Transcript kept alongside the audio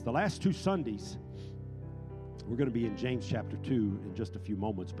The last two Sundays, we're going to be in James chapter 2 in just a few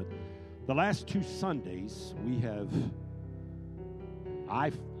moments, but the last two Sundays, we have, I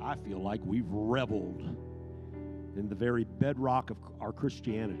feel like we've reveled in the very bedrock of our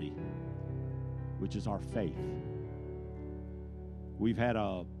Christianity, which is our faith. We've had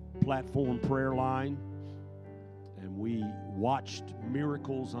a platform prayer line, and we watched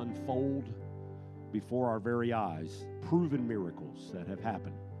miracles unfold before our very eyes, proven miracles that have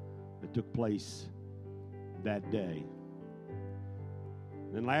happened, that took place that day.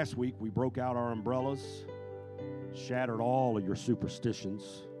 Then last week, we broke out our umbrellas, shattered all of your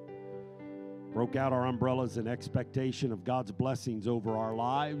superstitions, broke out our umbrellas in expectation of God's blessings over our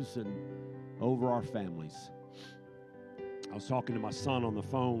lives and over our families. I was talking to my son on the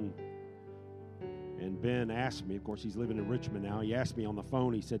phone, and Ben asked me, of course, he's living in Richmond now. He asked me on the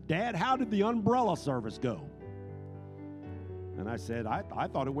phone, he said, "Dad, how did the umbrella service go?" And I said, I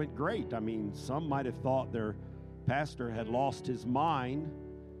thought it went great. I mean, some might have thought their pastor had lost his mind,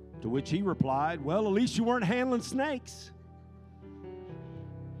 to which he replied, "Well, at least you weren't handling snakes."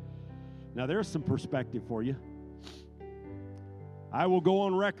 Now, there's some perspective for you. I will go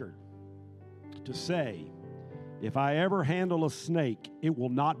on record to say, if I ever handle a snake, it will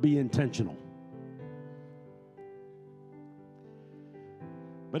not be intentional.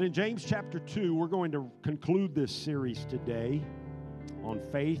 But in James chapter 2, we're going to conclude this series today on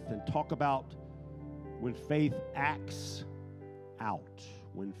faith and talk about when faith acts out.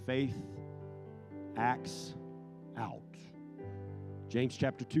 When faith acts out. James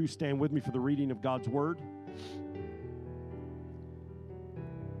chapter 2, stand with me for the reading of God's word.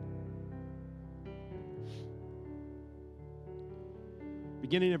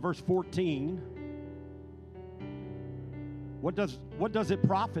 Beginning at verse 14. What does it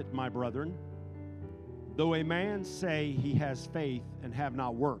profit, my brethren, though a man say he has faith and have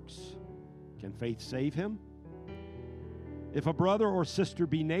not works? Can faith save him? If a brother or sister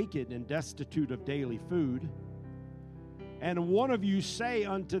be naked and destitute of daily food, and one of you say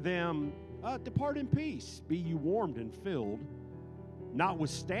unto them, "Depart in peace, be ye warmed and filled,"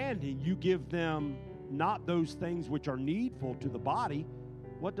 notwithstanding you give them not those things which are needful to the body,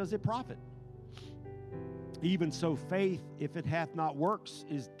 what does it profit? Even so, faith, if it hath not works,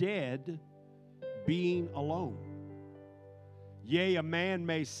 is dead, being alone. Yea, a man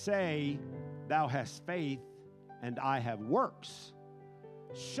may say, "Thou hast faith, and I have works.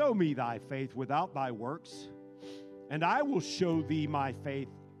 Show me thy faith without thy works, and I will show thee my faith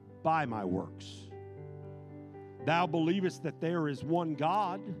by my works. Thou believest that there is one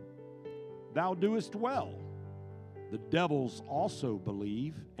God, thou doest well. The devils also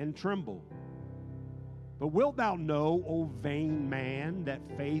believe and tremble. But wilt thou know, O vain man, that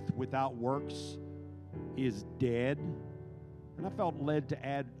faith without works is dead?" And I felt led to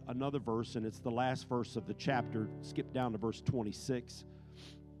add another verse, and it's the last verse of the chapter. Skip down to verse 26.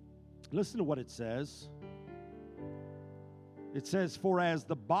 Listen to what it says. It says, "For as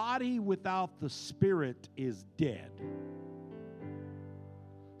the body without the spirit is dead,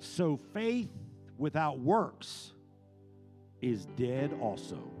 so faith without works is dead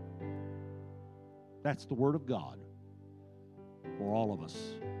also." That's the word of God for all of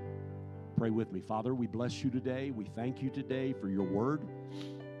us. Pray with me. Father, we bless you today. We thank you today for your word.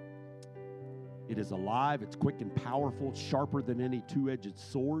 It is alive, it's quick and powerful, sharper than any two-edged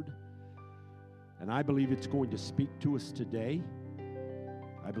sword. And I believe it's going to speak to us today.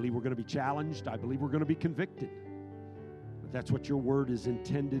 I believe we're going to be challenged. I believe we're going to be convicted. But that's what your word is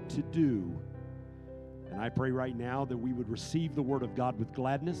intended to do. And I pray right now that we would receive the word of God with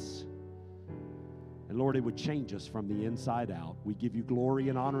gladness. And Lord, it would change us from the inside out. We give you glory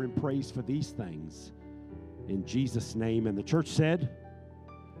and honor and praise for these things. In Jesus' name. And the church said,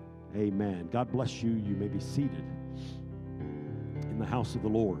 amen. God bless you. You may be seated in the house of the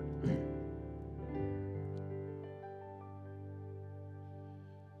Lord.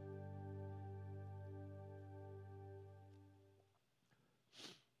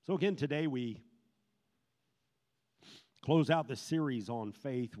 So again, today we close out this series on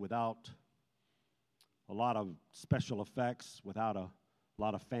faith without a lot of special effects, without a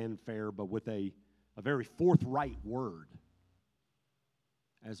lot of fanfare, but with a very forthright word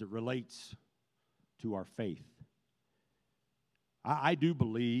as it relates to our faith. I do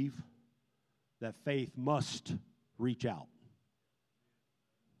believe that faith must reach out.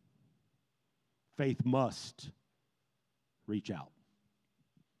 Faith must reach out.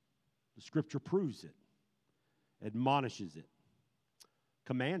 The Scripture proves it, admonishes it,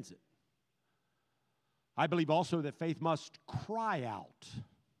 commands it. I believe also that faith must cry out.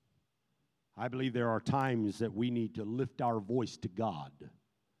 I believe there are times that we need to lift our voice to God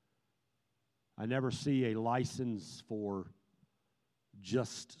I never see a license for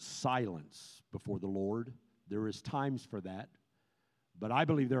just silence before the Lord. There is times for that. But I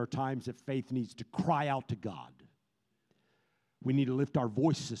believe there are times that faith needs to cry out to God. We need to lift our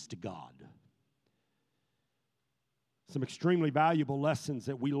voices to God. Some extremely valuable lessons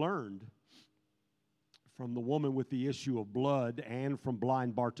that we learned from the woman with the issue of blood and from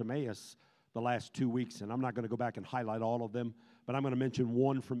blind Bartimaeus the last 2 weeks. And I'm not going to go back and highlight all of them, but I'm going to mention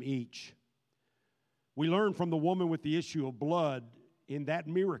one from each. We learned from the woman with the issue of blood in that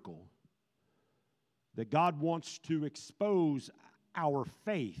miracle that God wants to expose our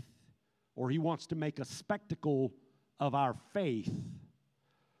faith, or He wants to make a spectacle of our faith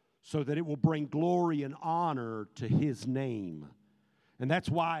so that it will bring glory and honor to His name. And that's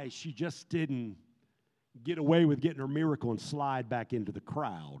why she just didn't get away with getting her miracle and slide back into the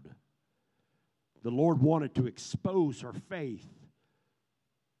crowd. The Lord wanted to expose her faith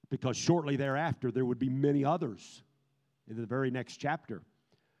because shortly thereafter there would be many others in the very next chapter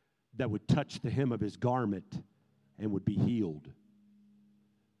that would touch the hem of His garment and would be healed.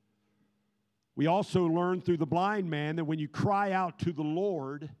 We also learned through the blind man that when you cry out to the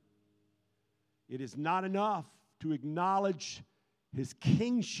Lord, it is not enough to acknowledge His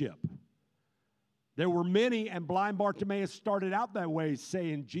kingship. There were many, and blind Bartimaeus started out that way,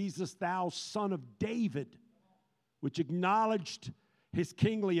 saying, Jesus, thou son of David, which acknowledged His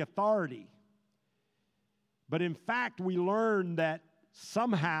kingly authority. But in fact, we learned that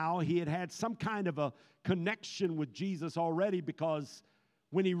somehow he had some kind of a connection with Jesus already, because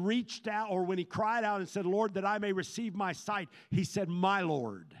when he reached out, or when he cried out and said, Lord, that I may receive my sight, he said, my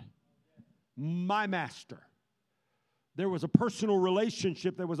Lord, my master. There was a personal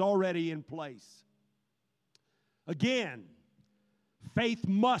relationship that was already in place. Again, faith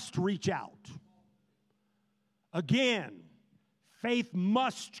must reach out. Again, faith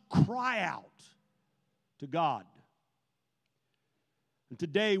must cry out to God. And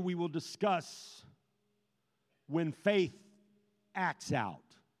today we will discuss when faith acts out.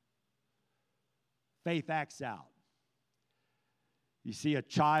 Faith acts out. You see a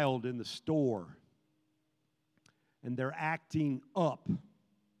child in the store, and they're acting up.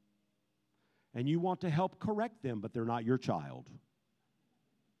 And you want to help correct them, but they're not your child.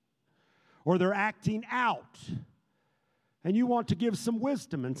 Or they're acting out, and you want to give some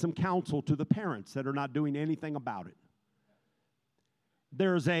wisdom and some counsel to the parents that are not doing anything about it.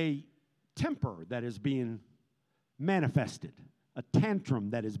 There's a temper that is being manifested, a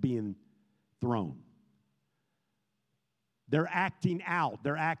tantrum that is being thrown. They're acting out,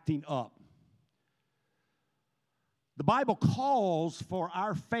 they're acting up. The Bible calls for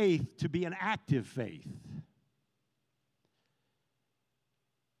our faith to be an active faith.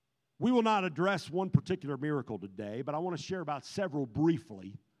 We will not address one particular miracle today, but I want to share about several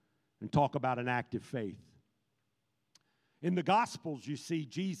briefly and talk about an active faith. In the Gospels, you see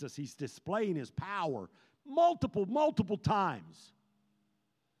Jesus, He's displaying His power multiple times.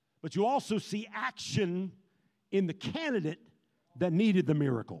 But you also see action in the candidate that needed the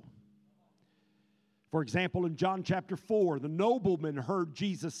miracle. For example, in John chapter 4, the nobleman heard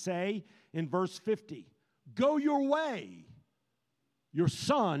Jesus say in verse 50, go your way, your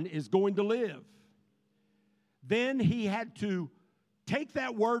son is going to live. Then he had to take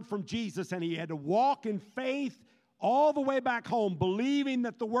that word from Jesus and he had to walk in faith all the way back home, believing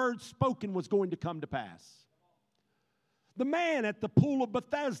that the word spoken was going to come to pass. The man at the pool of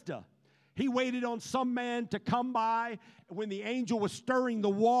Bethesda, he waited on some man to come by when the angel was stirring the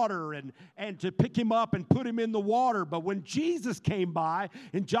water and to pick him up and put him in the water. But when Jesus came by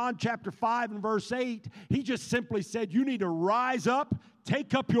in John chapter 5 and verse 8, He just simply said, you need to rise up,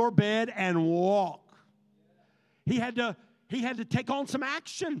 take up your bed, and walk. He had to take on some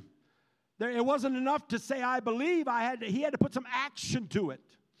action. It wasn't enough to say, I believe. He had to put some action to it.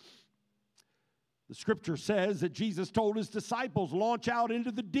 The scripture says that Jesus told His disciples, launch out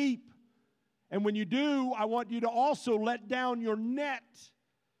into the deep. And when you do, I want you to also let down your net.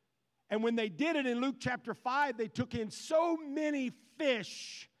 And when they did it in Luke chapter 5, they took in so many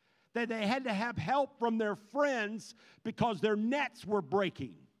fish that they had to have help from their friends because their nets were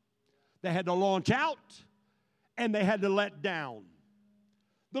breaking. They had to launch out and they had to let down.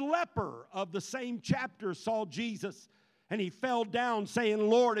 The leper of the same chapter saw Jesus and he fell down saying,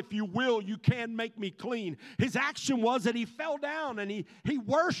 Lord, if you will, you can make me clean. His action was that he fell down and he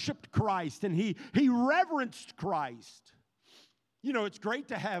worshiped Christ and he reverenced Christ. You know, it's great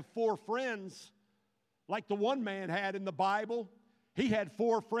to have 4 friends like the one man had in the Bible. He had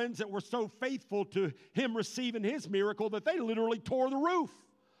 4 friends that were so faithful to him receiving his miracle that they literally tore the roof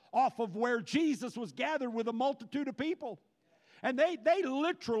off of where Jesus was gathered with a multitude of people. And they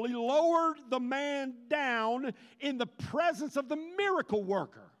literally lowered the man down in the presence of the miracle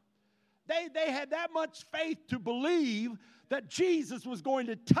worker. They had that much faith to believe that Jesus was going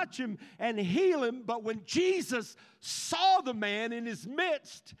to touch him and heal him. But when Jesus saw the man in his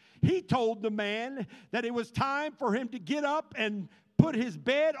midst, he told the man that it was time for him to get up and put his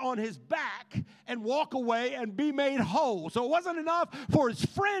bed on his back and walk away and be made whole. So it wasn't enough for his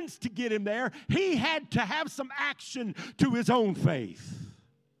friends to get him there. He had to have some action to his own faith.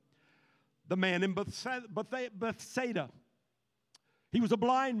 The man in Bethsaida, he was a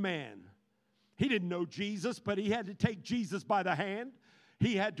blind man. He didn't know Jesus, but he had to take Jesus by the hand.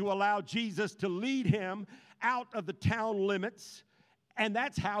 He had to allow Jesus to lead him out of the town limits, and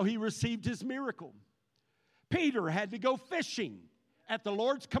that's how he received his miracle. Peter had to go fishing at the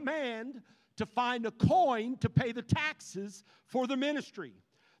Lord's command to find a coin to pay the taxes for the ministry.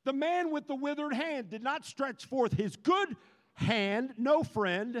 The man with the withered hand did not stretch forth his good hand, no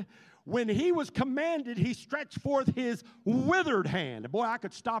friend. When he was commanded, he stretched forth his withered hand. Boy, I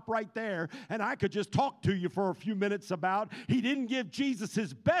could stop right there, and I could just talk to you for a few minutes about he didn't give Jesus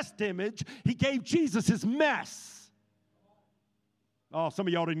his best image. He gave Jesus his mess. Oh, some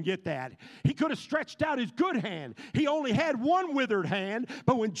of y'all didn't get that. He could have stretched out his good hand. He only had one withered hand,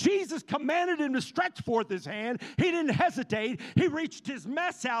 but when Jesus commanded him to stretch forth his hand, he didn't hesitate. He reached his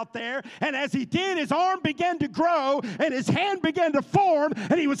mess out there, and as he did, his arm began to grow, and his hand began to form,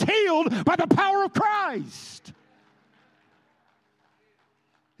 and he was healed by the power of Christ.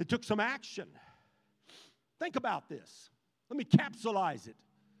 It took some action. Think about this. Let me capsulize it.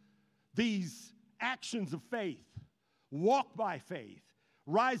 These actions of faith. Walk by faith,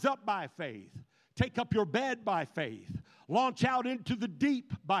 rise up by faith, take up your bed by faith, launch out into the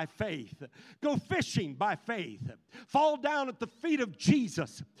deep by faith, go fishing by faith, fall down at the feet of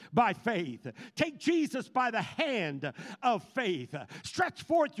Jesus by faith, take Jesus by the hand of faith, stretch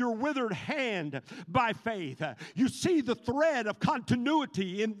forth your withered hand by faith. You see the thread of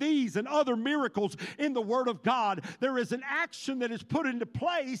continuity in these and other miracles in the Word of God. There is an action that is put into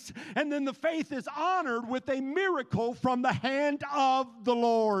place, and then the faith is honored with a miracle from the hand of the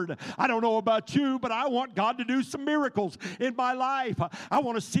Lord. I don't know about you, but I want God to do some miracles in my life. I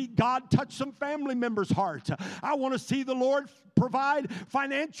want to see God touch some family members' hearts. I want to see the Lord provide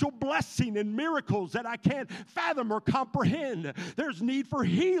financial blessing and miracles that I can't fathom or comprehend. There's need for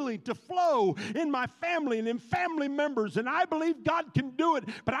healing to flow in my family and in family members, and I believe God can do it.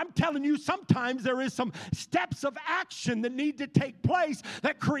 But I'm telling you, sometimes there is some steps of action that need to take place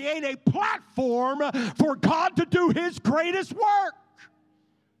that create a platform for God to do His greatest work.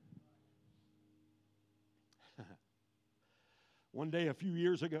 One day a few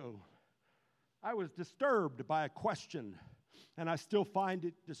years ago, I was disturbed by a question, and I still find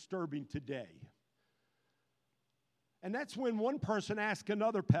it disturbing today. And that's when one person asked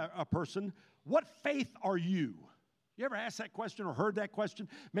another person, "What faith are you?" You ever asked that question or heard that question?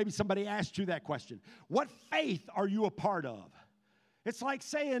 Maybe somebody asked you that question. What faith are you a part of? It's like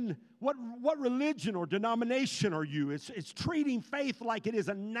saying, what religion or denomination are you? It's treating faith like it is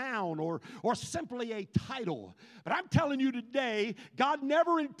a noun or simply a title. But I'm telling you today, God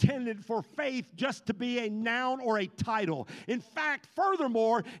never intended for faith just to be a noun or a title. In fact,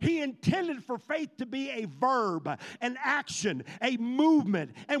 furthermore, He intended for faith to be a verb, an action, a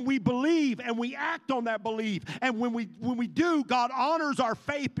movement. And we believe and we act on that belief. And when we do, God honors our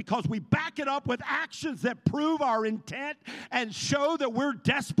faith because we back it up with actions that prove our intent and show that we're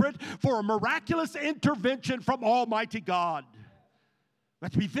desperate for a miraculous intervention from Almighty God. We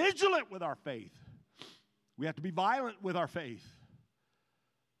have to be vigilant with our faith. We have to be violent with our faith,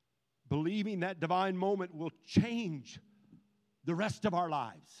 believing that divine moment will change the rest of our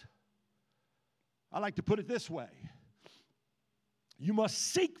lives. I like to put it this way. You must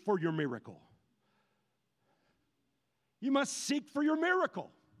seek for your miracle. You must seek for your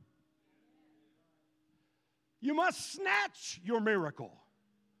miracle. You must snatch your miracle.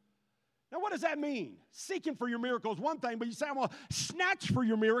 Now, what does that mean? Seeking for your miracle is one thing, but you say, well, snatch for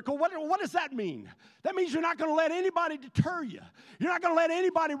your miracle. What does that mean? That means you're not going to let anybody deter you. You're not going to let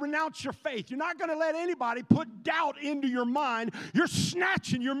anybody renounce your faith. You're not going to let anybody put doubt into your mind. You're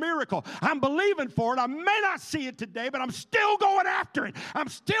snatching your miracle. I'm believing for it. I may not see it today, but I'm still going after it. I'm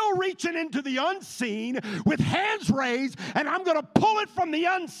still reaching into the unseen with hands raised, and I'm going to pull it from the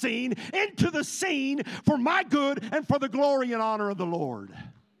unseen into the seen for my good and for the glory and honor of the Lord.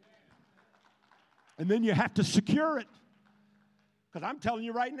 And then you have to secure it. Because I'm telling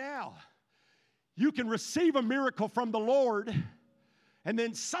you right now, you can receive a miracle from the Lord, and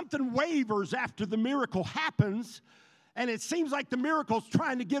then something wavers after the miracle happens, and it seems like the miracle's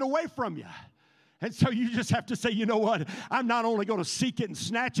trying to get away from you. And so you just have to say, you know what? I'm not only going to seek it and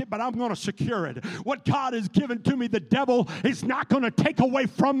snatch it, but I'm going to secure it. What God has given to me, the devil is not going to take away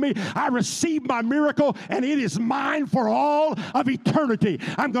from me. I receive my miracle, and it is mine for all of eternity.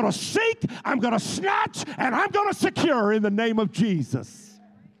 I'm going to seek, I'm going to snatch, and I'm going to secure in the name of Jesus.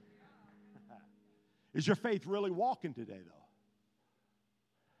 Is your faith really walking today, though?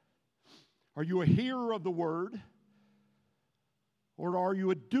 Are you a hearer of the word, or are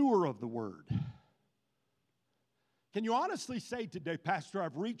you a doer of the word? Can you honestly say today, Pastor,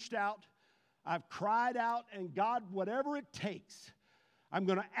 I've reached out, I've cried out, and God, whatever it takes, I'm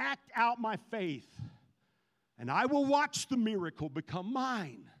going to act out my faith, and I will watch the miracle become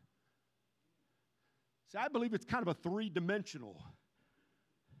mine. See, I believe it's kind of a three-dimensional.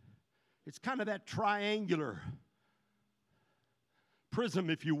 It's kind of that triangular prism,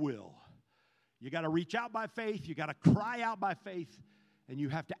 if you will. You got to reach out by faith, you got to cry out by faith, and you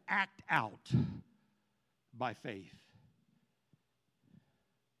have to act out by faith.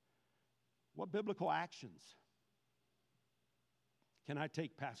 What biblical actions can I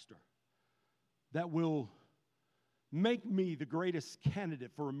take, Pastor, that will make me the greatest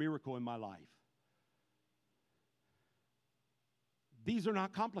candidate for a miracle in my life? These are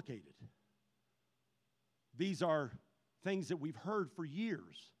not complicated. These are things that we've heard for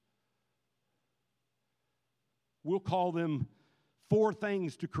years. We'll call them 4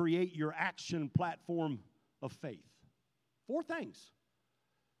 things to create your action platform of faith. 4 things.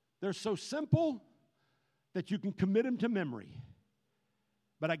 They're so simple that you can commit them to memory.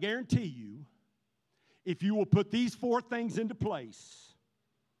 But I guarantee you, if you will put these 4 things into place,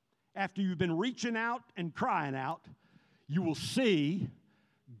 after you've been reaching out and crying out, you will see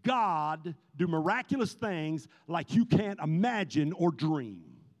God do miraculous things like you can't imagine or dream.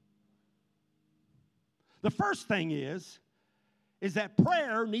 The first thing is that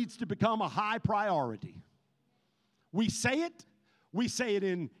prayer needs to become a high priority. We say it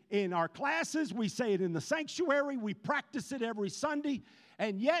in our classes, we say it in the sanctuary, we practice it every Sunday,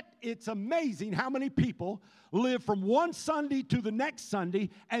 and yet it's amazing how many people live from one Sunday to the next Sunday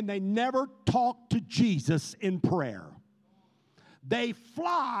and they never talk to Jesus in prayer. They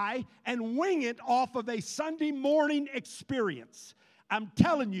fly and wing it off of a Sunday morning experience. I'm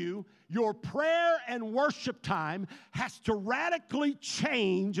telling you, your prayer and worship time has to radically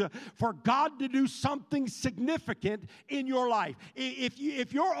change for God to do something significant in your life. If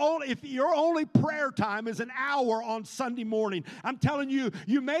your only prayer time is an hour on Sunday morning, I'm telling you,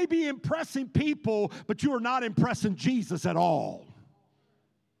 you may be impressing people, but you are not impressing Jesus at all.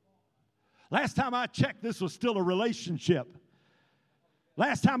 Last time I checked, this was still a relationship.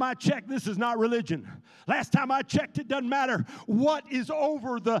 Last time I checked, this is not religion. Last time I checked, it doesn't matter what is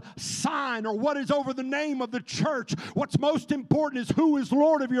over the sign or what is over the name of the church. What's most important is who is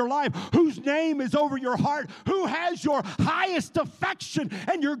Lord of your life, whose name is over your heart, who has your highest affection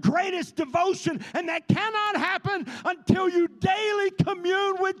and your greatest devotion. And that cannot happen until you daily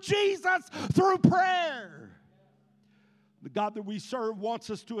commune with Jesus through prayer. The God that we serve wants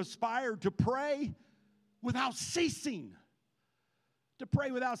us to aspire to pray without ceasing. To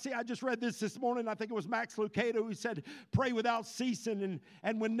pray without ceasing. I just read this morning. I think it was Max Lucado who said, pray without ceasing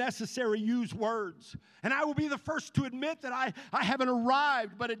and when necessary, use words. And I will be the first to admit that I haven't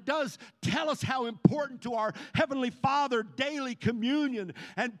arrived, but it does tell us how important to our Heavenly Father daily communion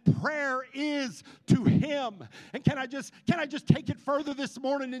and prayer is to Him. And can I just take it further this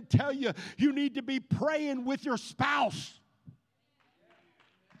morning and tell you, you need to be praying with your spouse.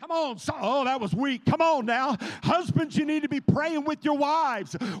 Come on. Oh, that was weak. Come on now. Husbands, you need to be praying with your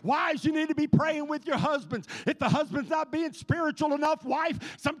wives. Wives, you need to be praying with your husbands. If the husband's not being spiritual enough, wife,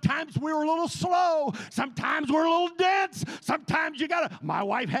 sometimes we're a little slow. Sometimes we're a little dense. Sometimes my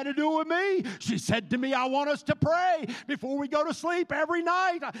wife had to do it with me. She said to me, I want us to pray before we go to sleep every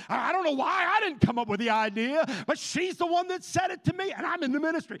night. I don't know why I didn't come up with the idea, but she's the one that said it to me, and I'm in the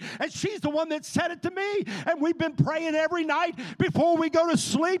ministry, and she's the one that said it to me, and we've been praying every night before we go to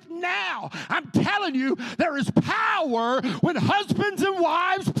sleep. Now, I'm telling you, there is power when husbands and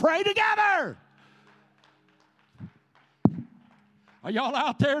wives pray together. Are y'all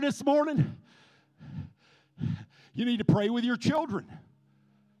out there this morning? You need to pray with your children.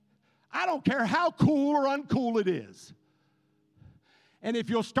 I don't care how cool or uncool it is. And if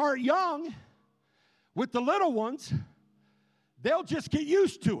you'll start young with the little ones, they'll just get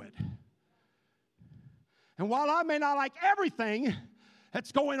used to it. And while I may not like everything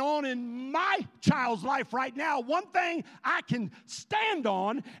that's going on in my child's life right now, one thing I can stand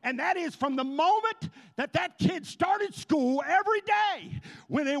on, and that is from the moment that kid started school every day,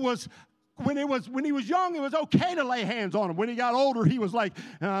 when it was when he was young, it was okay to lay hands on him. When he got older, he was like,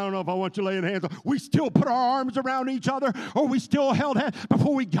 I don't know if I want you laying hands on. We still put our arms around each other, or we still held hands.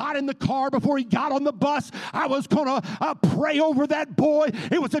 Before we got in the car, before he got on the bus, I was going to pray over that boy.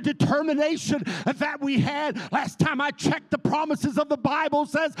 It was a determination that we had. Last time I checked, the promises of the Bible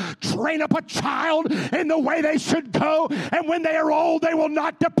says, train up a child in the way they should go, and when they are old, they will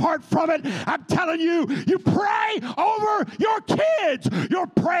not depart from it. I'm telling you, you pray over your kids. Your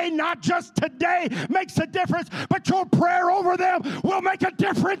prayer not just today makes a difference, but your prayer over them will make a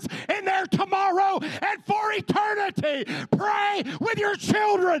difference in their tomorrow and for eternity. Pray with your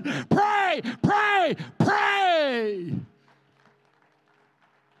children. Pray, pray, pray.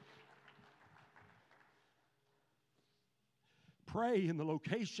 Pray in the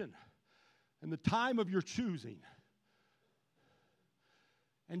location and the time of your choosing.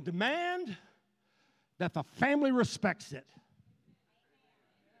 And demand that the family respects it.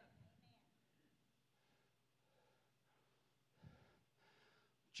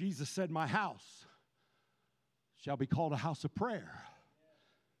 Jesus said, my house shall be called a house of prayer.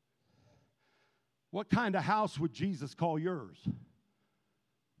 What kind of house would Jesus call yours?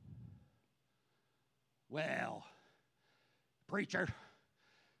 Well, preacher,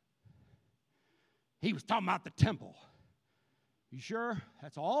 he was talking about the temple. You sure?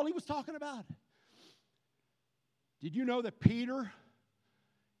 That's all he was talking about? Did you know that Peter,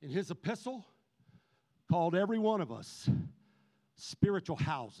 in his epistle, called every one of us spiritual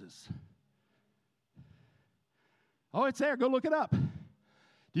houses? Oh, it's there. Go look it up.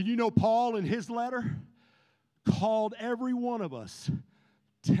 Did you know Paul, in his letter, called every one of us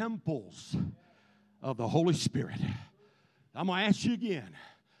temples of the Holy Spirit? I'm going to ask you again.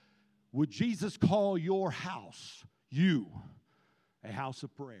 Would Jesus call your house, you, a house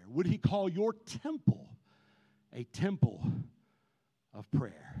of prayer? Would he call your temple a temple of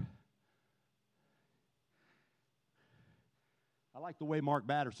prayer? I like the way Mark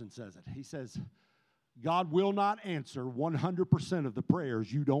Batterson says it. He says, God will not answer 100% of the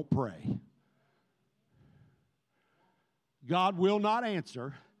prayers you don't pray. God will not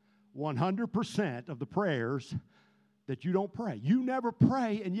answer 100% of the prayers that you don't pray. You never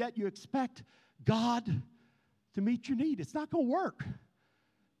pray, and yet you expect God to meet your need. It's not going to work.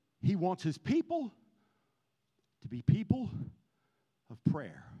 He wants his people to be people of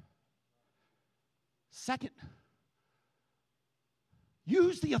prayer. Second,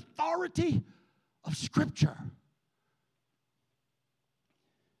 use the authority of Scripture.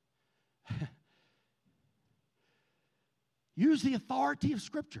 Use the authority of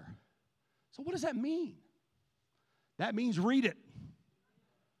Scripture. So what does that mean? That means read it.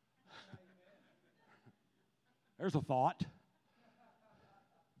 There's a thought.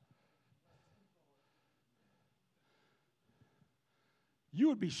 You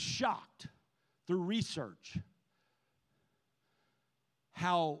would be shocked through research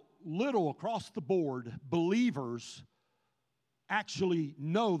how little across the board believers actually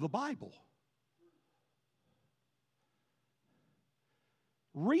know the Bible.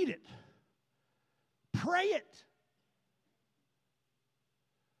 Read it. Pray it.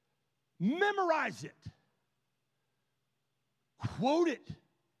 Memorize it. Quote it.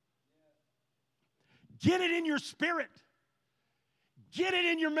 Get it in your spirit. Get it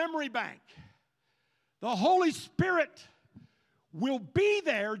in your memory bank. The Holy Spirit will be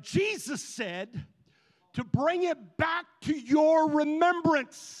there, Jesus said, to bring it back to your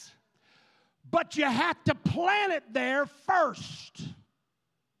remembrance. But you have to plant it there first.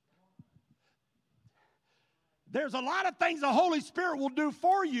 There's a lot of things the Holy Spirit will do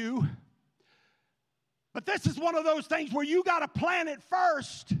for you, but this is one of those things where you got to plant it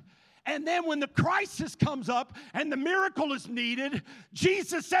first. And then when the crisis comes up and the miracle is needed,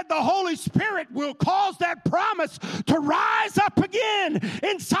 Jesus said the Holy Spirit will cause that promise to rise up again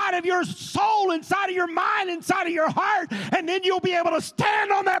inside of your soul, inside of your mind, inside of your heart, and then you'll be able to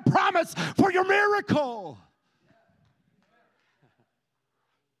stand on that promise for your miracle.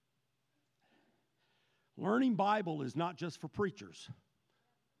 Learning Bible is not just for preachers.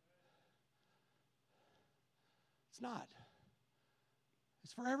 It's not.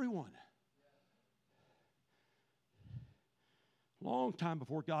 It's for everyone. Long time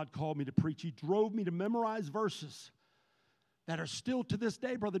before God called me to preach, he drove me to memorize verses that are still to this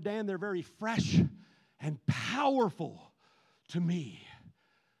day, Brother Dan, they're very fresh and powerful to me.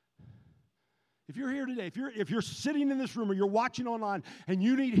 If you're here today, if you're sitting in this room or you're watching online and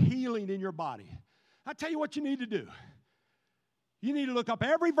you need healing in your body, I'll tell you what you need to do. You need to look up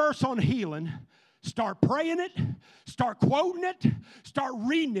every verse on healing, Start praying it, start quoting it, start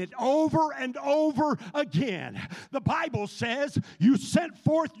reading it over and over again. The Bible says you sent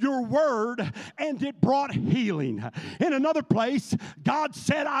forth your word and it brought healing. In another place, God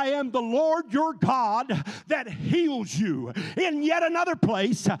said, I am the Lord your God that heals you. In yet another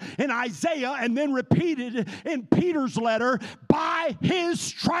place, in Isaiah, and then repeated in Peter's letter, by his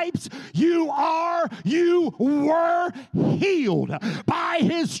stripes you were healed. By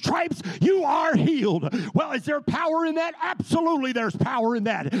his stripes you are healed. Well, is there power in that? Absolutely, there's power in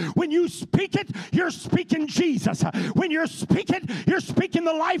that. When you speak it, you're speaking Jesus. When you're speaking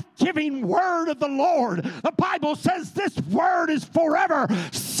the life-giving word of the Lord. The Bible says this word is forever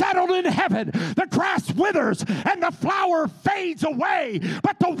settled in heaven. The grass withers and the flower fades away,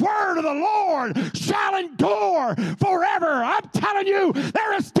 but the word of the Lord shall endure forever. I'm telling you,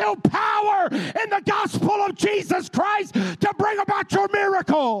 there is still power in the gospel of Jesus Christ to bring about your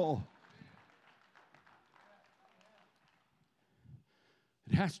miracle.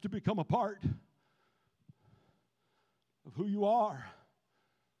 It has to become a part of who you are.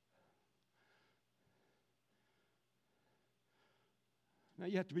 Now,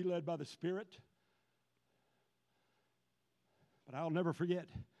 you have to be led by the Spirit. But I'll never forget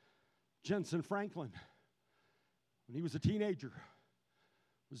Jensen Franklin, when he was a teenager,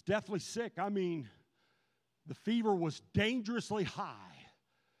 was deathly sick. I mean, the fever was dangerously high.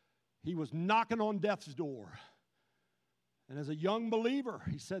 He was knocking on death's door. And as a young believer,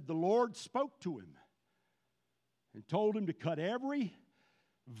 he said the Lord spoke to him and told him to cut every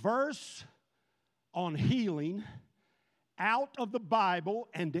verse on healing out of the Bible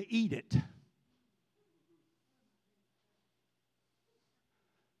and to eat it.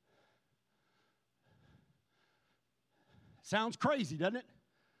 Sounds crazy, doesn't it?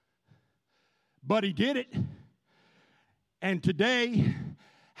 But he did it. And today,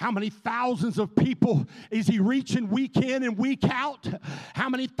 how many thousands of people is he reaching week in and week out? How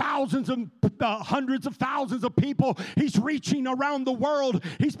many thousands and hundreds of thousands of people he's reaching around the world?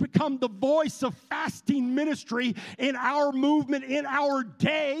 He's become the voice of fasting ministry in our movement, in our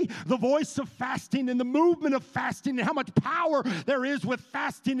day. The voice of fasting and the movement of fasting, and how much power there is with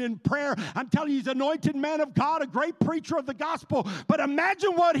fasting and prayer. I'm telling you, he's an anointed man of God, a great preacher of the gospel. But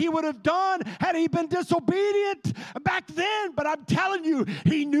imagine what he would have done had he been disobedient back then. But I'm telling you,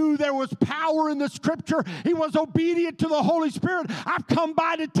 he knew there was power in the Scripture. He was obedient to the Holy Spirit. I've come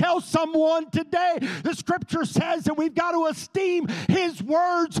by to tell someone today, the Scripture says that we've got to esteem His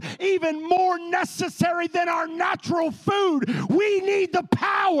words even more necessary than our natural food. We need the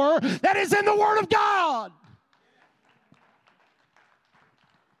power that is in the Word of God.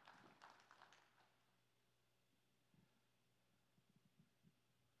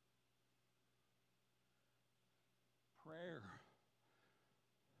 Prayer.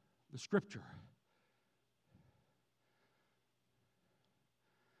 The Scripture.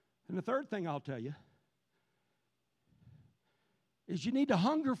 And the third thing I'll tell you is you need to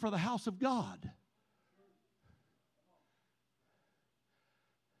hunger for the house of God.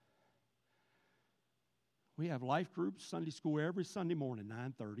 We have life groups, Sunday school every Sunday morning,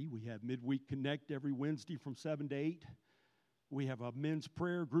 9:30. We have Midweek Connect every Wednesday from 7 to 8. We have a men's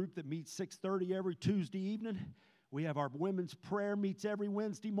prayer group that meets 6:30 every Tuesday evening. We have our women's prayer meets every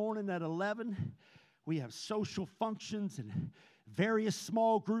Wednesday morning at 11. We have social functions and various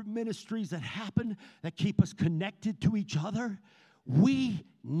small group ministries that happen that keep us connected to each other. We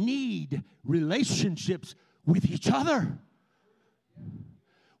need relationships with each other.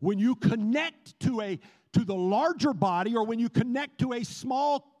 When you connect to the larger body, or when you connect to a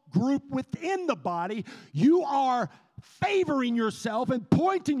small group within the body, you are favoring yourself and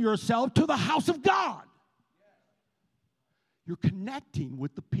pointing yourself to the house of God. You're connecting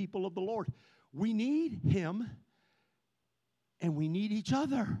with the people of the Lord. We need Him, and we need each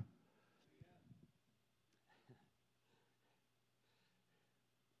other.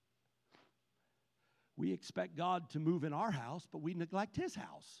 We expect God to move in our house, but we neglect His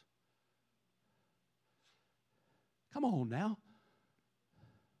house. Come on now.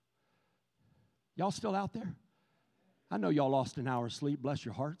 Y'all still out there? I know y'all lost an hour's sleep. Bless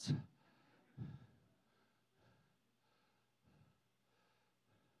your hearts.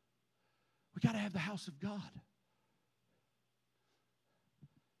 We got to have the house of God.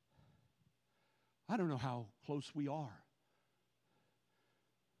 I don't know how close we are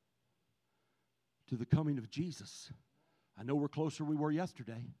to the coming of Jesus. I know we're closer than we were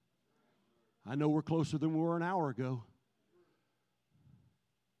yesterday. I know we're closer than we were an hour ago.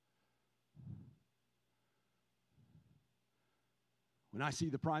 When I see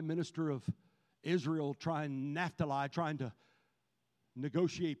the Prime Minister of Israel trying to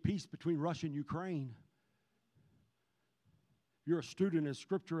negotiate peace between Russia and Ukraine. If you're a student of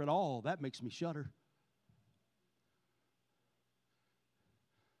Scripture at all, that makes me shudder.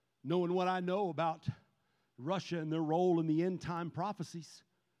 Knowing what I know about Russia and their role in the end time prophecies.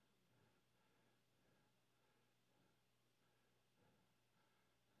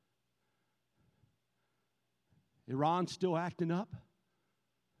 Iran's still acting up.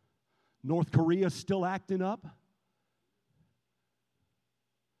 North Korea's still acting up.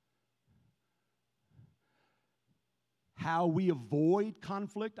 How we avoid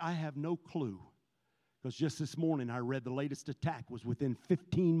conflict, I have no clue. Because just this morning I read the latest attack was within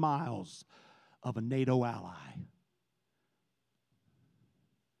 15 miles of a NATO ally.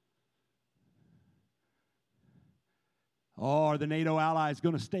 Oh, are the NATO allies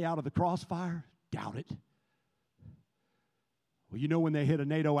going to stay out of the crossfire? Doubt it. Well, you know when they hit a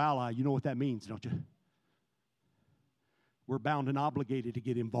NATO ally, you know what that means, don't you? We're bound and obligated to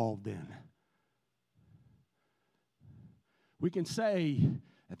get involved in. We can say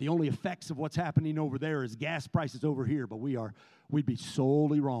that the only effects of what's happening over there is gas prices over here, but we'd be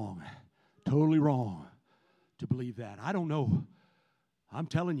solely wrong, totally wrong to believe that. I don't know. I'm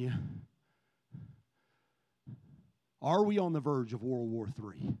telling you. Are we on the verge of World War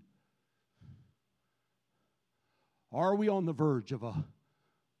III? Are we on the verge of a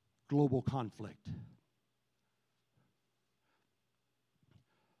global conflict?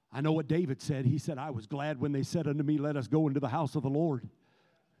 I know what David said. He said, I was glad when they said unto me, let us go into the house of the Lord.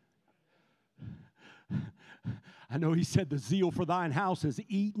 I know he said, the zeal for thine house has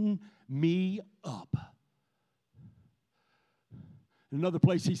eaten me up. In another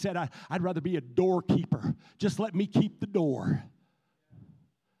place he said, I'd rather be a doorkeeper. Just let me keep the door.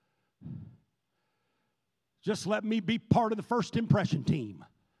 Just let me be part of the first impression team.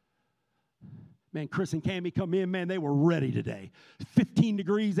 Man, Chris and Cammie come in, man, they were ready today. 15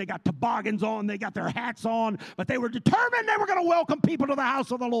 degrees, they got toboggans on, they got their hats on, but they were determined they were going to welcome people to the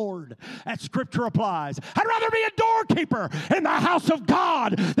house of the Lord. That scripture applies. I'd rather be a doorkeeper in the house of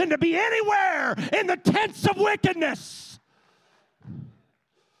God than to be anywhere in the tents of wickedness.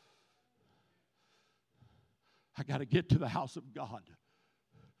 I got to get to the house of God.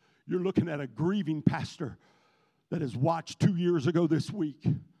 You're looking at a grieving pastor that has watched 2 years ago this week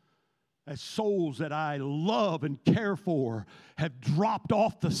as souls that I love and care for have dropped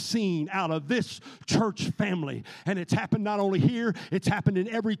off the scene out of this church family. And it's happened not only here, it's happened in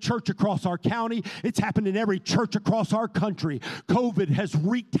every church across our county. It's happened in every church across our country. COVID has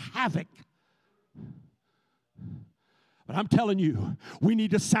wreaked havoc. But I'm telling you, we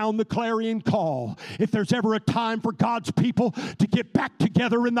need to sound the clarion call. If there's ever a time for God's people to get back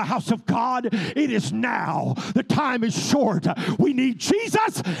together in the house of God, it is now. The time is short. We need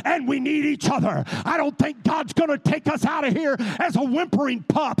Jesus and we need each other. I don't think God's going to take us out of here as a whimpering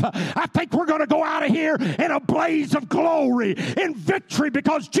pup. I think we're going to go out of here in a blaze of glory, in victory,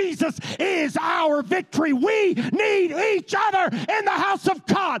 because Jesus is our victory. We need each other in the house of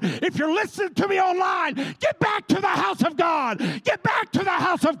God. If you're listening to me online, get back to the house of God. Get back to the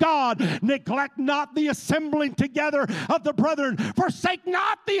house of God. Neglect not the assembling together of the brethren. Forsake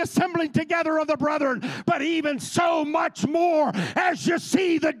not the assembling together of the brethren, but even so much more as you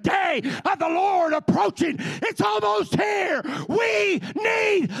see the day of the Lord approaching. It's almost here. We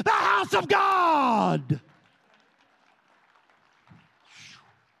need the house of God.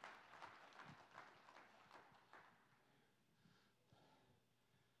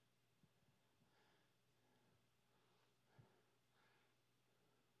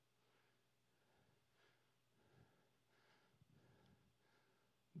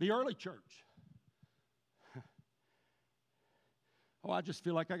 The early church. Oh, I just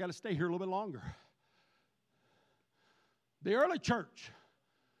feel like I got to stay here a little bit longer. The early church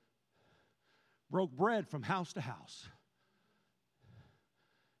broke bread from house to house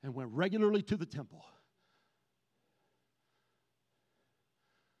and went regularly to the temple.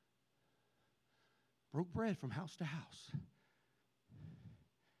 Broke bread from house to house.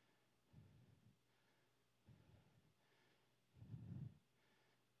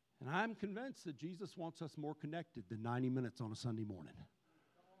 And I'm convinced that Jesus wants us more connected than 90 minutes on a Sunday morning.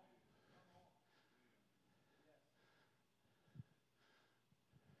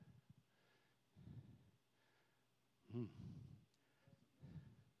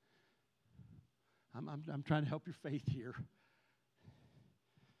 I'm trying to help your faith here.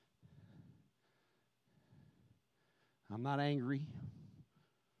 I'm not angry,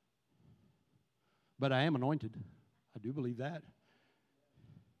 but I am anointed. I do believe that.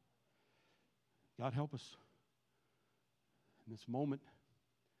 God help us in this moment.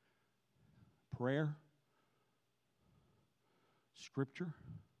 Prayer, Scripture,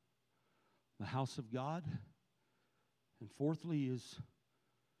 the house of God, and fourthly is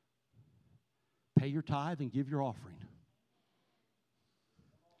pay your tithe and give your offering.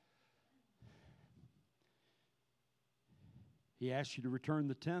 He asks you to return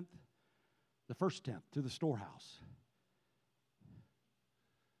the first tenth, to the storehouse.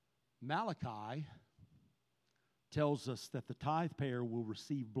 Malachi tells us that the tithe payer will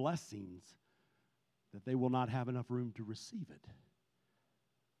receive blessings, that they will not have enough room to receive it.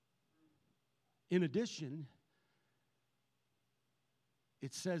 In addition,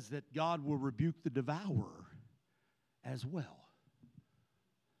 it says that God will rebuke the devourer as well.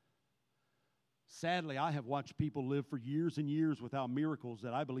 Sadly, I have watched people live for years and years without miracles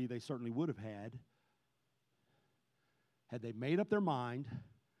that I believe they certainly would have had they made up their mind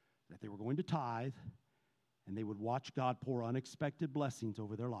that they were going to tithe and they would watch God pour unexpected blessings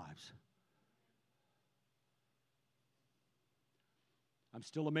over their lives. I'm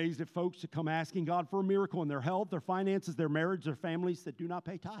still amazed at folks that come asking God for a miracle in their health, their finances, their marriage, their families that do not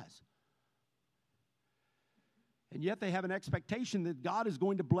pay tithes. And yet they have an expectation that God is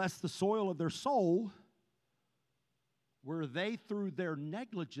going to bless the soil of their soul where they, through their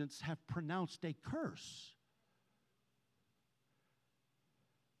negligence, have pronounced a curse.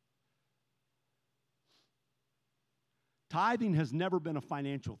 Tithing has never been a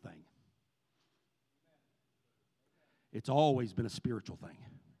financial thing. It's always been a spiritual thing.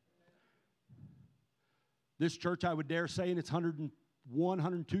 This church, I would dare say, in its 101,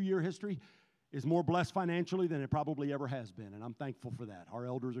 102-year history, is more blessed financially than it probably ever has been, and I'm thankful for that. Our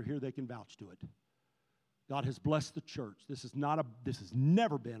elders are here, they can vouch to it. God has blessed the church. This has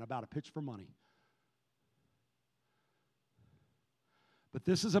never been about a pitch for money. But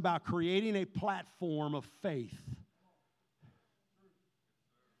this is about creating a platform of faith.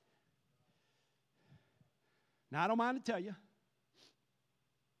 Now, I don't mind to tell you,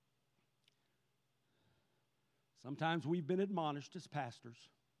 sometimes we've been admonished as pastors,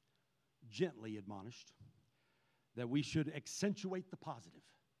 gently admonished, that we should accentuate the positive.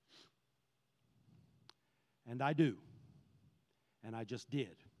 And I do. And I just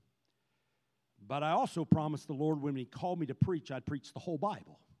did. But I also promised the Lord when He called me to preach, I'd preach the whole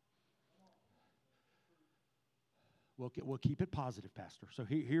Bible. We'll keep it positive, Pastor. So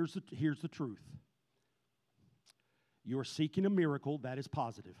here's the truth. You are seeking a miracle, that is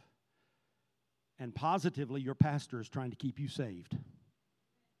positive. And positively, your pastor is trying to keep you saved.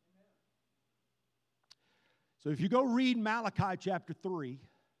 So if you go read Malachi chapter 3,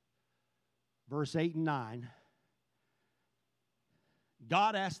 verse 8 and 9,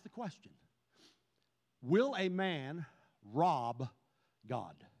 God asked the question, will a man rob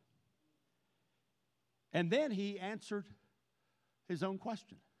God? And then He answered His own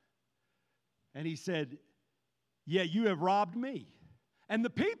question. And He said, yeah, you have robbed me. And the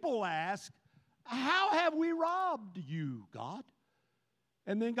people asked, how have we robbed you, God?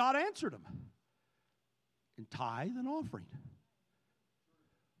 And then God answered them, in tithe and offering.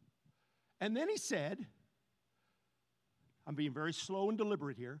 And then He said, I'm being very slow and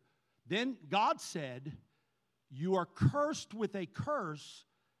deliberate here. Then God said, you are cursed with a curse,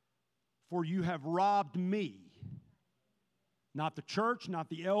 for you have robbed me. Not the church, not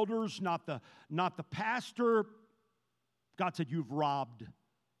the elders, not the pastor. God said, you've robbed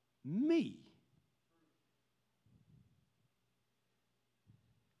me.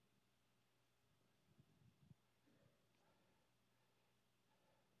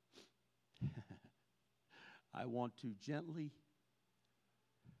 I want to gently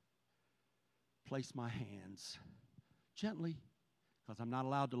place my hands, gently, because I'm not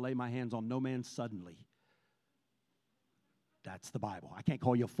allowed to lay my hands on no man suddenly. That's the Bible. I can't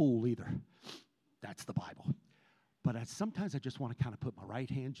call you a fool either. That's the Bible. But sometimes I just want to kind of put my right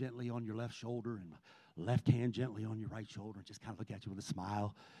hand gently on your left shoulder and my left hand gently on your right shoulder and just kind of look at you with a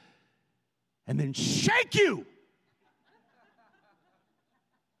smile and then shake you.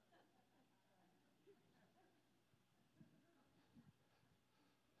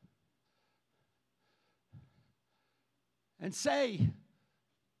 And say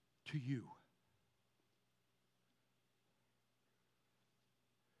to you,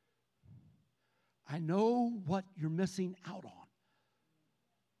 I know what you're missing out on.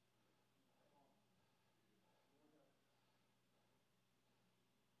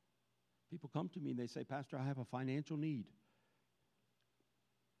 People come to me and they say, Pastor, I have a financial need.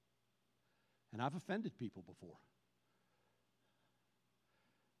 And I've offended people before.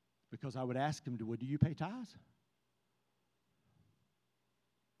 Because I would ask them, do you pay tithes?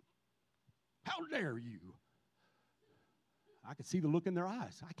 How dare you? I could see the look in their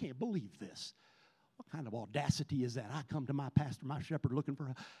eyes. I can't believe this. What kind of audacity is that? I come to my pastor, my shepherd, looking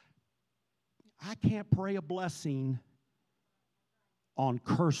for I can't pray a blessing on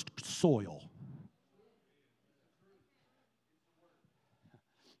cursed soil.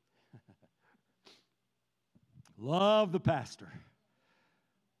 Love the pastor.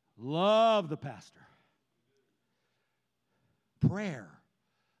 Love the pastor. Prayer.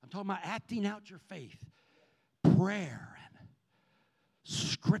 I'm talking about acting out your faith. Prayer and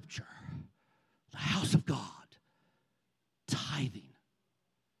Scripture. The house of God. Tithing.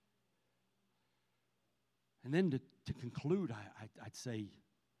 And then to conclude, I'd say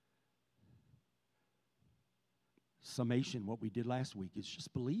summation, what we did last week is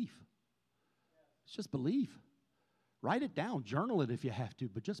just believe. It's just believe. Write it down, journal it if you have to,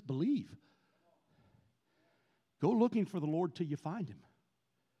 but just believe. Go looking for the Lord till you find Him.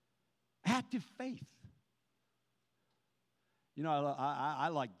 Active faith. You know, I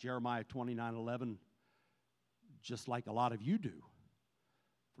like Jeremiah 29:11 just like a lot of you do.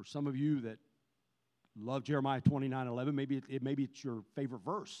 For some of you that love Jeremiah 29:11, maybe it's your favorite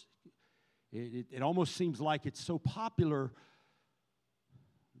verse. It almost seems like it's so popular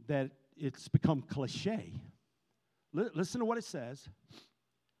that it's become cliche. Listen to what it says.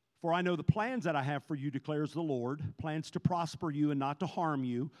 For I know the plans that I have for you, declares the Lord, plans to prosper you and not to harm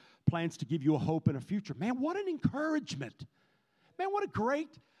you, plans to give you a hope and a future. Man, what an encouragement. Man, what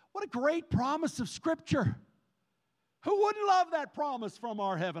a great promise of Scripture. Who wouldn't love that promise from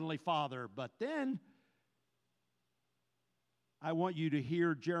our Heavenly Father? But then I want you to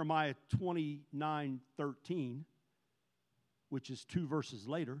hear Jeremiah 29:13, which is 2 verses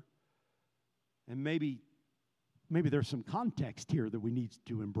later. And maybe there's some context here that we need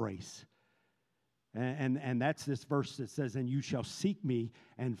to embrace. And that's this verse that says, and you shall seek me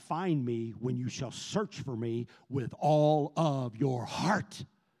and find me when you shall search for me with all of your heart.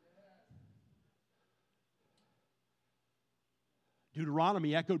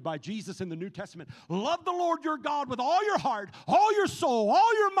 Deuteronomy, echoed by Jesus in the New Testament. Love the Lord your God with all your heart, all your soul,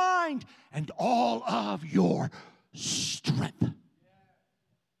 all your mind, and all of your strength.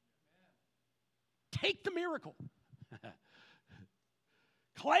 Take the miracle.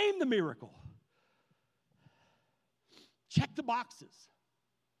 Claim the miracle. Check the boxes.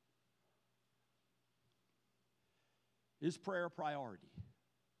 Is prayer a priority?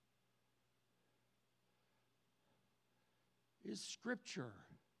 Is Scripture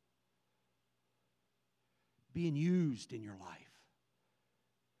being used in your life?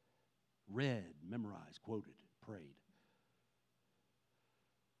 Read, memorized, quoted, prayed.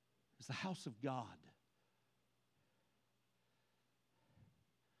 Is the house of God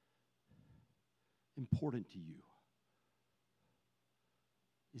important to you?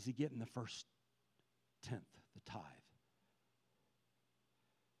 Is he getting the first tenth, the tithe?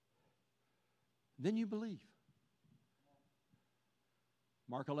 Then you believe.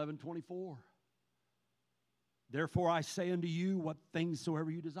 Mark 11:24. Therefore I say unto you, what things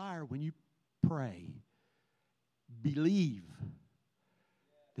soever you desire, when you pray, believe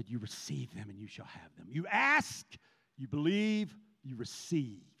that you receive them and you shall have them. You ask, you believe, you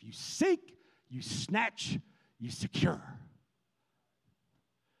receive. You seek, you snatch, you secure.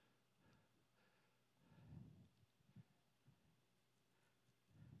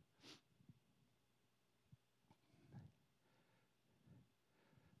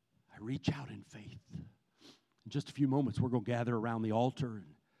 I reach out in faith. In just a few moments, we're going to gather around the altar, and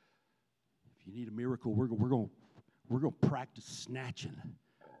if you need a miracle, we're going to practice snatching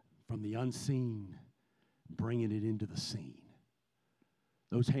from the unseen, bringing it into the seen.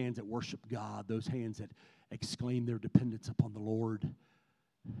 Those hands that worship God, those hands that exclaim their dependence upon the Lord.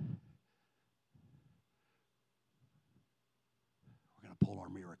 We're going to pull our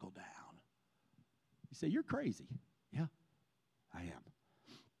miracle down. You say, you're crazy. Yeah, I am.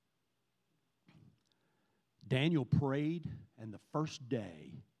 Daniel prayed, and the first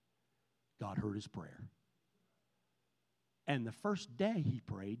day, God heard his prayer. And the first day he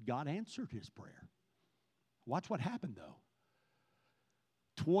prayed, God answered his prayer. Watch what happened, though.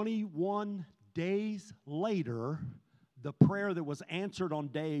 21 days later, the prayer that was answered on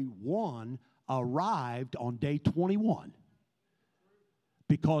day 1 arrived on day 21.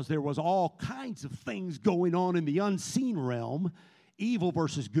 Because there was all kinds of things going on in the unseen realm, evil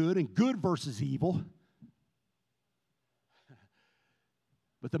versus good and good versus evil.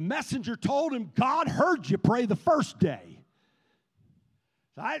 But the messenger told him, God heard you pray the first day.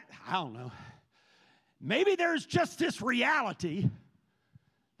 So I don't know. Maybe there's just this reality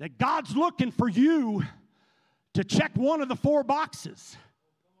that God's looking for you to check one of the 4 boxes.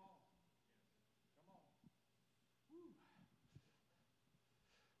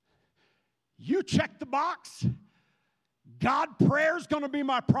 You check the box. God, prayer's going to be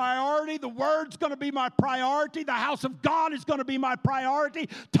my priority. The Word's going to be my priority. The house of God is going to be my priority.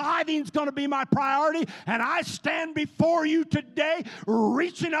 Tithing's going to be my priority. And I stand before you today,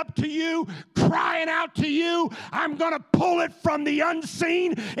 reaching up to you, crying out to you. I'm going to pull it from the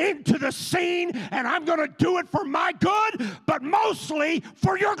unseen into the seen, and I'm going to do it for my good, but mostly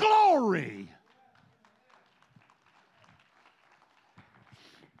for your glory.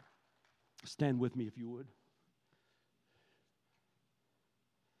 Stand with me if you would.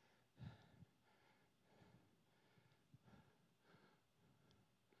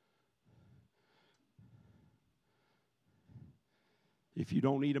 If you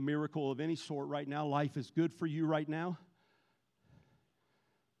don't need a miracle of any sort right now, life is good for you right now,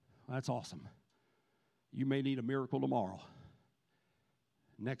 that's awesome. You may need a miracle tomorrow,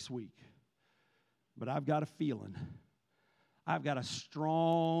 next week. But I've got a feeling, I've got a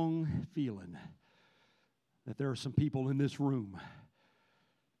strong feeling that there are some people in this room,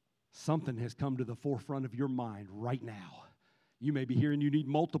 something has come to the forefront of your mind right now. You may be hearing you need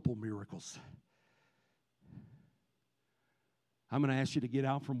multiple miracles. I'm going to ask you to get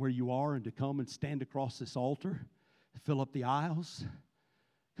out from where you are and to come and stand across this altar, fill up the aisles.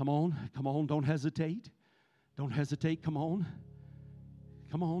 Come on, don't hesitate. Don't hesitate, come on.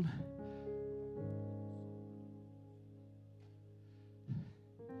 Come on.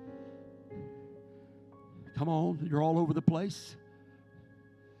 Come on, you're all over the place.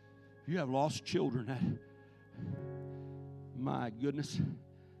 You have lost children. My goodness.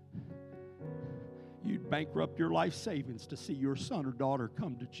 You'd bankrupt your life savings to see your son or daughter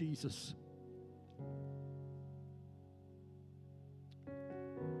come to Jesus.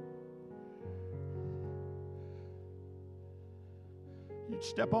 You'd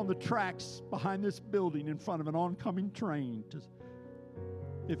step on the tracks behind this building in front of an oncoming train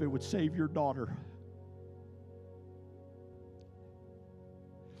if it would save your daughter.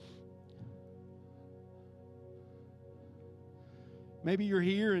 Maybe you're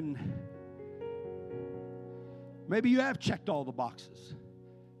here and maybe you have checked all the boxes.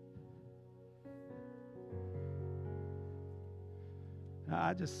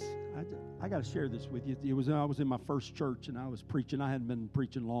 I got to share this with you. I was in my first church and I was preaching. I hadn't been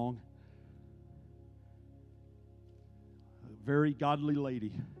preaching long. A very godly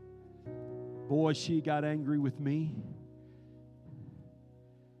lady. Boy, she got angry with me.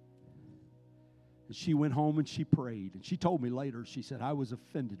 And she went home and she prayed. And she told me later, she said, I was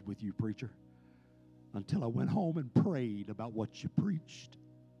offended with you, preacher, until I went home and prayed about what you preached.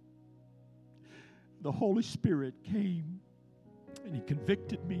 The Holy Spirit came and He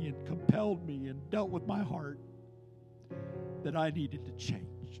convicted me and compelled me and dealt with my heart that I needed to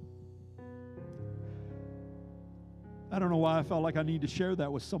change. I don't know why I felt like I need to share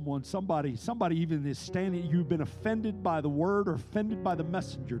that with someone. Somebody even is standing. You've been offended by the word or offended by the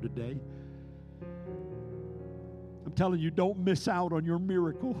messenger today. I'm telling you, don't miss out on your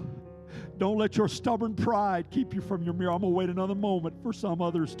miracle. Don't let your stubborn pride keep you from your miracle. I'm going to wait another moment for some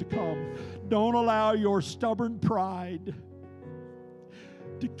others to come. Don't allow your stubborn pride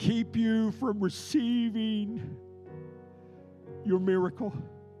to keep you from receiving your miracle.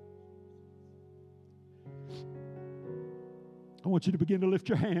 I want you to begin to lift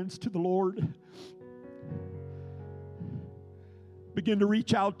your hands to the Lord. Begin to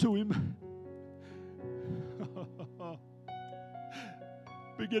reach out to Him.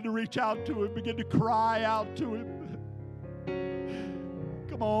 Begin to reach out to Him. Begin to cry out to Him.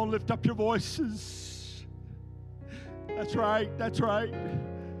 Come on, lift up your voices. That's right. That's right.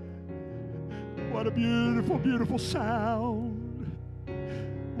 What a beautiful, beautiful sound.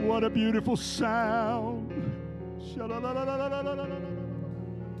 What a beautiful sound.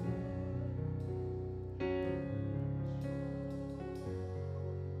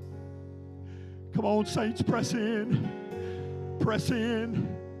 Come on, saints, press in. Press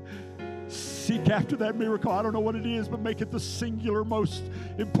in. Seek after that miracle. I don't know what it is, but make it the singular most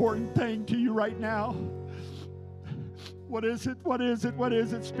important thing to you right now. What is it? What is it? What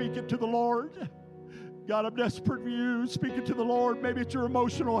is it? Speak it to the Lord. God, I'm desperate for you. Speak it to the Lord. Maybe it's your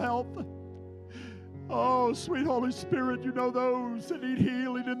emotional health. Oh, sweet Holy Spirit, you know those that need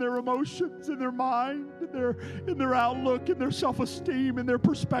healing in their emotions, in their mind, in their outlook, in their self-esteem, in their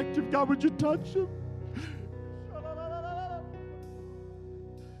perspective. God, would you touch them?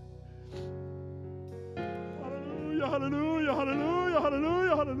 Hallelujah, hallelujah,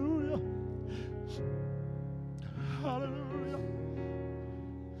 hallelujah, hallelujah. Hallelujah.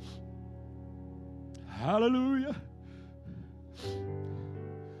 Hallelujah.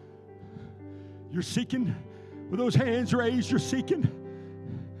 You're seeking, with those hands raised, you're seeking.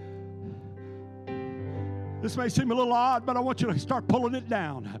 This may seem a little odd, but I want you to start pulling it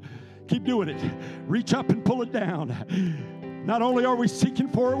down. Keep doing it. Reach up and pull it down. Not only are we seeking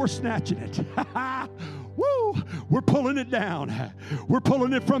for it, we're snatching it. Woo! We're pulling it down. We're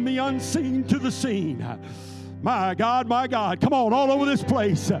pulling it from the unseen to the seen. My God, my God. Come on, all over this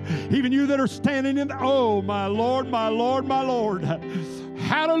place. Even you that are standing in oh, my Lord, my Lord, my Lord.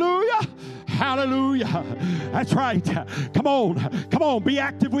 Hallelujah. Hallelujah. That's right. Come on. Come on. Be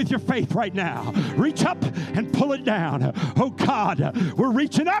active with your faith right now. Reach up and pull it down. Oh, God. We're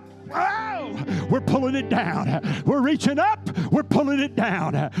reaching up. Oh, we're pulling it down. We're reaching up. We're pulling it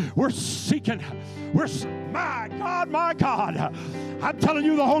down. We're seeking. My God, my God. I'm telling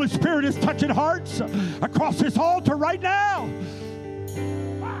you, the Holy Spirit is touching hearts across this altar right now.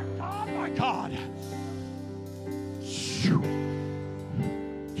 My God, my God.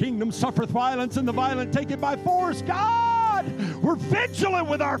 Kingdom suffereth violence, and the violent take it by force. God, we're vigilant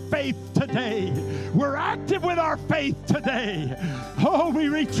with our faith today. We're active with our faith today. Oh, we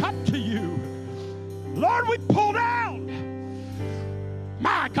reach up to you. Lord, we pull down.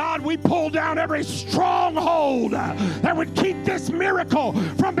 My God, we pull down every stronghold that would keep this miracle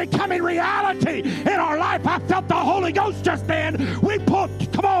from becoming reality in our life. I felt the Holy Ghost just then.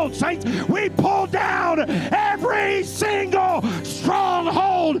 Come on, saints, we pull down every single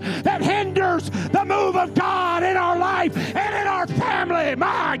stronghold that hinders the move of God in our life and in our family.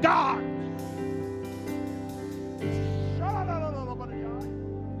 My God.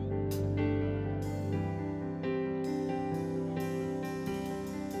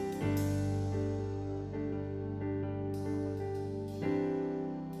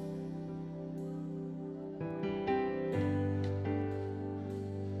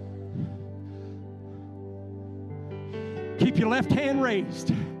 Keep your left hand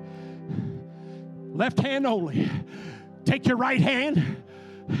raised. Left hand only. Take your right hand.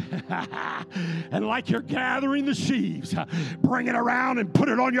 And like you're gathering the sheaves, bring it around and put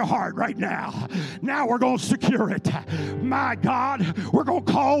it on your heart right now. Now we're going to secure it. My God, we're going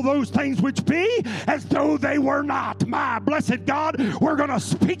to call those things which be as though they were not. My blessed God, we're going to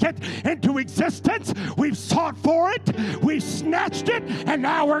speak it into existence. We've sought for it. We've snatched it. And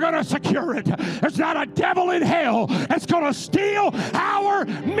now we're going to secure it. There's not a devil in hell that's going to steal our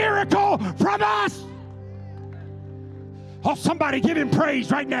miracle from us. Oh, somebody give him praise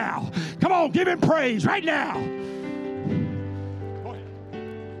right now. Come on, give him praise right now.